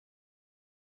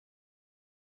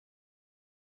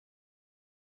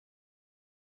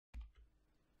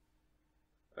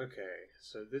Okay,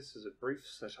 so this is a brief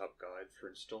setup guide for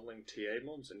installing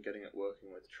TAMods and getting it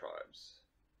working with tribes.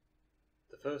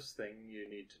 The first thing you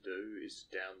need to do is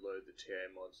to download the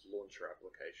TAMods launcher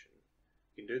application.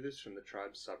 You can do this from the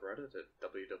tribes subreddit at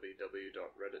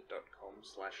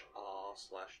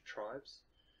www.reddit.com/r/tribes.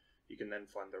 You can then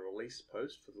find the release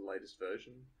post for the latest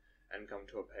version and come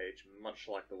to a page much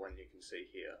like the one you can see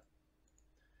here.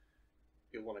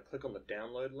 You'll want to click on the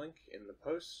download link in the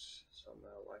post,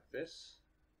 somewhere like this,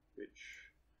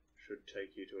 which should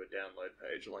take you to a download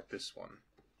page like this one.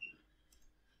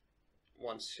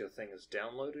 Once your thing is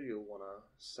downloaded, you'll want to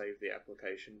save the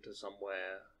application to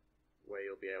somewhere where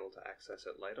you'll be able to access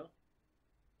it later.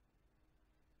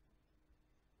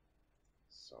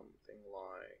 Something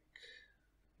like,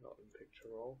 not in picture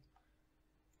roll.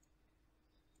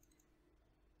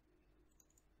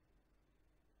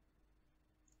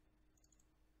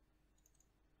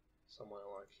 Somewhere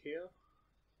like here.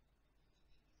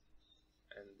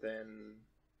 And then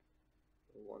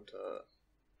you'll want to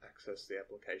access the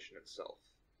application itself.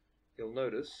 You'll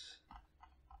notice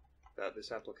that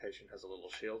this application has a little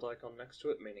shield icon next to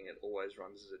it, meaning it always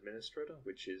runs as administrator,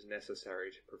 which is necessary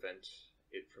to prevent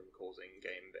it from causing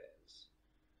game bans.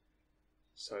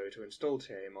 So to install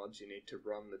TAMods, you need to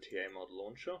run the TAMod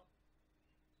launcher,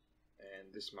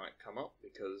 and this might come up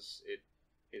because it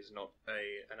is not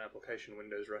an application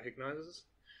Windows recognizes.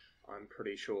 I'm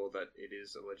pretty sure that it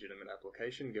is a legitimate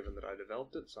application given that I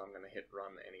developed it, so I'm going to hit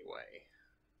run anyway.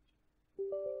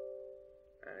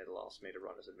 And it'll ask me to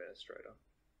run as administrator.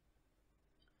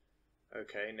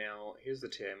 Okay, now here's the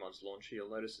TAMods launcher.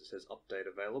 You'll notice it says update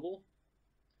available,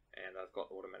 and I've got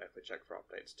automatically check for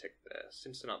updates ticked there.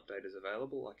 Since an update is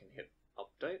available, I can hit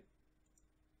update,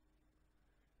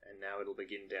 and now it'll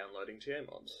begin downloading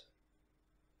TAMods.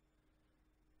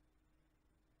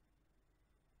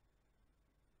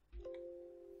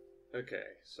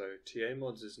 Okay, so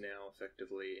TAMods is now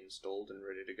effectively installed and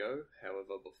ready to go.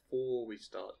 However, before we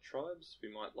start tribes, we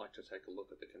might like to take a look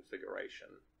at the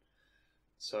configuration.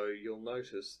 So you'll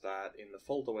notice that in the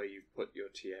folder where you've put your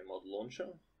TAMod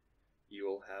launcher, you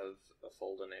will have a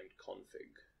folder named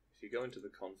config. If you go into the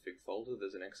config folder,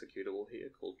 there's an executable here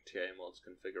called TAMods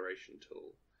configuration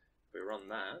tool. If we run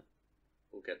that,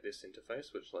 we'll get this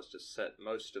interface, which lets us set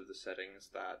most of the settings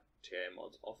that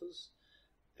TAMods offers.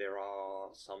 There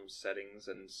are some settings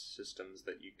and systems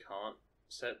that you can't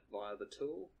set via the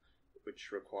tool, which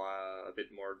require a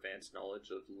bit more advanced knowledge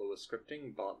of Lua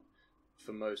scripting, but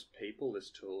for most people this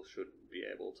tool should be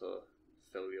able to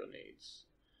fill your needs.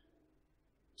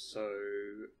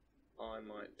 So I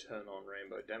might turn on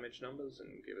rainbow damage numbers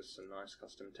and give us some nice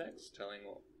custom text telling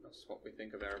us what we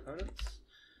think of our opponents.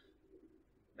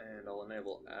 And I'll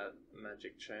enable add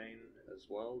magic chain as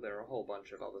well. There are a whole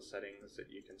bunch of other settings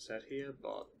that you can set here,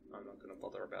 but I'm not going to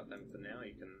bother about them for now.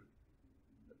 You can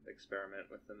experiment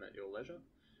with them at your leisure.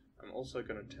 I'm also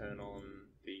going to turn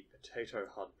on the Potato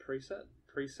HUD preset.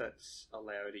 Presets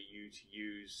allow you to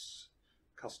use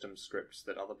custom scripts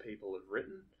that other people have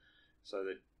written, so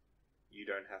that you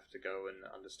don't have to go and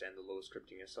understand the Lua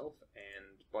scripting yourself,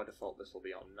 and by default this will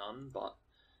be on none, but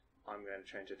I'm going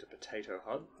to change it to Potato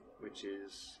HUD, which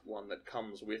is one that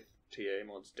comes with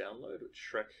TAMods download, which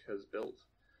Shrek has built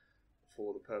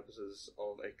for the purposes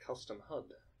of a custom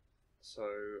HUD.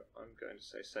 So I'm going to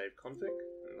say save config,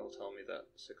 and it'll tell me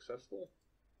that's successful.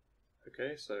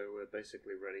 Okay, so we're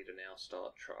basically ready to now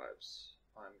start tribes.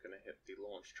 I'm going to hit the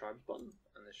launch tribes button,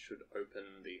 and this should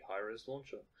open the high-res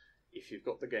launcher. If you've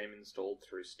got the game installed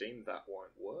through Steam, that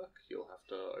won't work. You'll have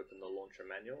to open the launcher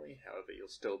manually. However, you'll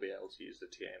still be able to use the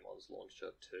TAMods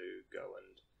launcher to go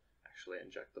and actually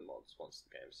inject the mods once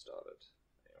the game's started.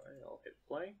 Anyway, I'll hit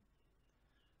play,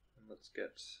 and let's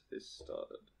get this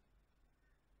started.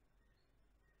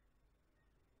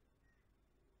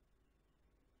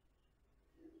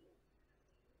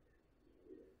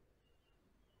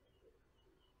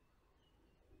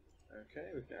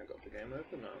 Okay, we've now got the game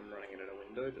open. I'm running it in a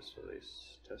window just for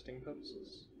these testing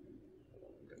purposes.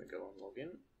 I'm going to go and log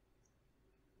in.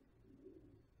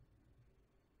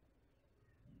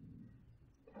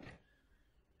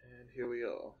 And here we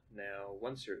are. Now,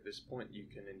 once you're at this point, you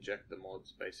can inject the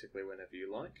mods basically whenever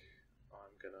you like.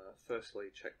 I'm going to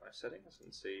firstly check my settings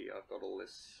and see I've got all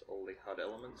the HUD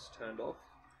elements turned off,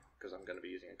 because I'm going to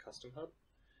be using a custom HUD.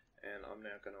 And I'm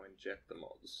now going to inject the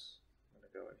mods. I'm going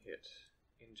to go and hit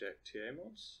inject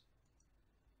TAMods,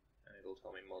 and it'll tell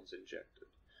me mods injected.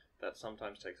 That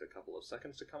sometimes takes a couple of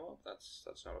seconds to come up. That's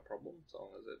not a problem, as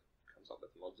long as it comes up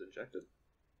with mods injected.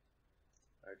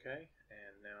 Okay,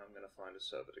 and now I'm going to find a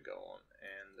server to go on,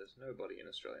 and there's nobody in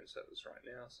Australian servers right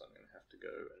now, so I'm going to have to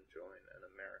go and join an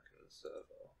American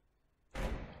server.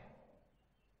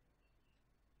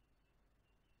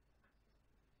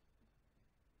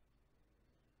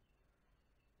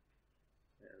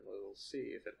 will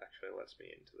see if it actually lets me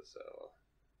into the server.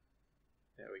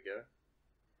 There we go.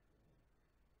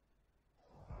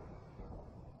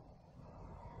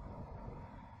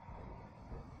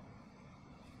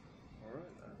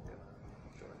 Alright, I'm gonna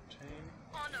join team.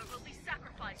 Honor will be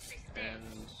sacrificed this day.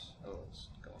 And let's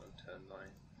go on and turn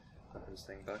my weapons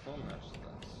thing back on. That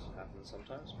happens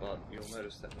sometimes, but you'll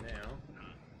notice that now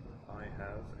I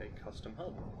have a custom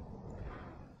HUD.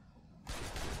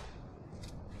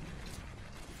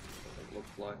 It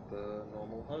looks like the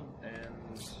normal HUD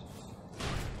and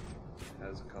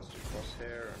has a custom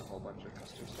crosshair and a whole bunch of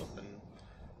custom stuff. And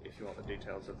if you want the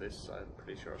details of this, I'm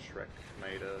pretty sure Shrek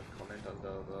made a comment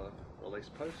under the release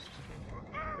post,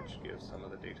 which gives some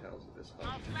of the details of this HUD.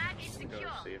 Our flag is I'm going to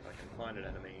secure. see if I can find an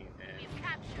enemy and We've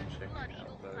captured check Blood out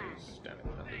Eagle those flag. damage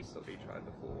numbers that we tried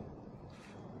before.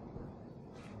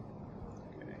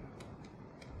 Okay.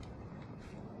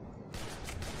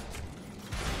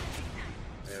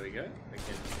 There we go. We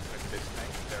can make this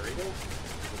tank their eagle.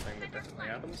 The thing that definitely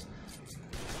happens.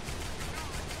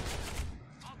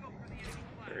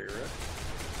 Very rare.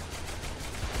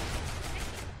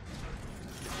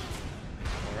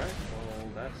 Alright, well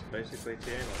that's basically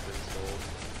TAMods installed.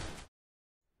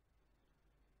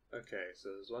 Okay, so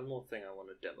there's one more thing I want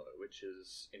to demo, which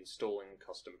is installing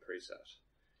custom preset.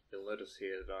 You'll notice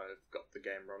here that I've got the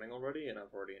game running already and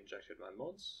I've already injected my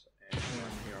mods, and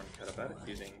I'm here on Catabatic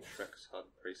using Shrek's HUD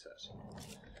preset.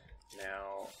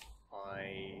 Now,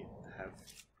 I have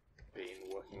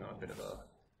been working on a bit of a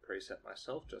preset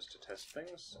myself just to test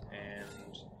things,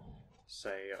 and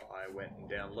say I went and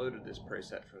downloaded this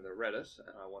preset from the Reddit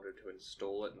and I wanted to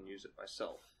install it and use it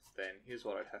myself, then here's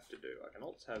what I'd have to do. I can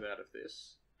Alt-Tab out of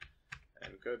this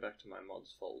and go back to my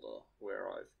mods folder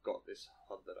where I've got this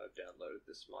HUD that I've downloaded.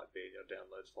 This might be in your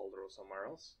downloads folder or somewhere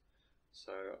else.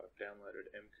 So I've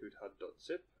downloaded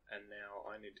mcootehud.zip, and now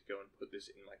I need to go and put this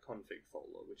in my config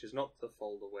folder, which is not the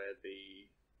folder where the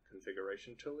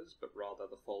configuration tool is, but rather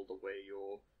the folder where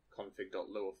your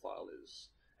config.lua file is.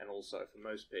 And also, for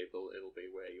most people, it'll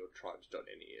be where your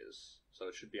tribes.ini is. So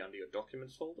it should be under your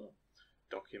documents folder.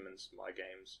 Documents, my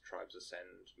games, tribes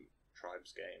ascend,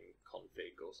 tribes game,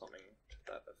 config, or something to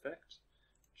that effect,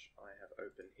 which I have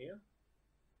open here.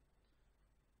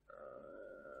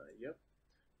 Yep.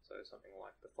 So something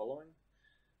like the following.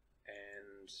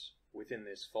 And within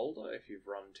this folder, if you've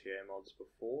run TAMods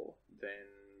before, then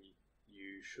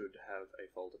you should have a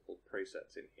folder called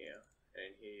presets in here.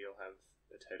 And here you'll have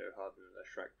Potato HUD and the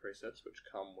Shrek presets, which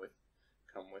come with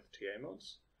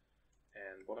TAMods.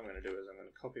 And what I'm going to do is I'm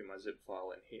going to copy my zip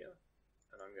file in here,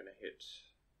 and I'm going to hit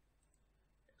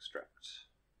extract.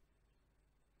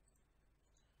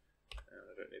 And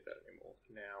I don't need that anymore.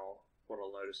 Now, what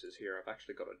I'll notice is here I've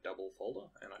actually got a double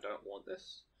folder, and I don't want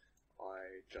this.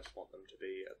 I just want them to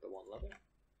be at the one level.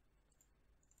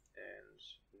 And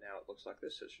now it looks like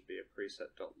this. It should be a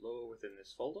preset.lua within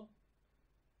this folder.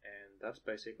 And that's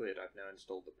basically it. I've now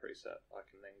installed the preset. I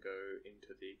can then go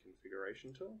into the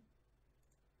configuration tool,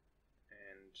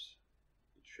 and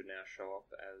it should now show up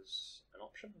as an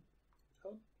option.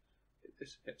 HUD. Hit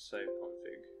this, hit save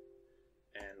config,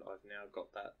 and I've now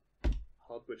got that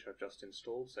HUD which I've just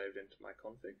installed saved into my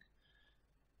config.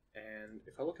 And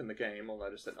if I look in the game, I'll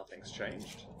notice that nothing's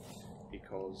changed,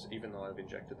 because even though I've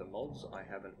injected the mods, I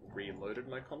haven't reloaded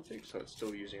my config, so it's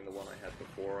still using the one I had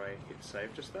before I hit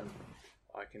save just then.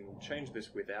 I can change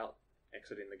this without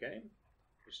exiting the game.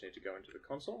 I just need to go into the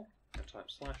console and type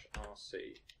 /rc.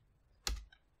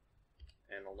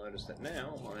 And I'll notice that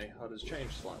now my HUD has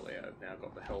changed slightly. I've now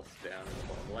got the health down in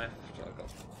the bottom left, I've got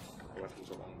weapons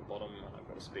along the bottom, and I've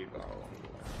got a speed bar along the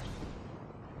left.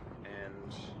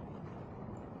 And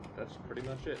that's pretty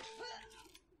much it.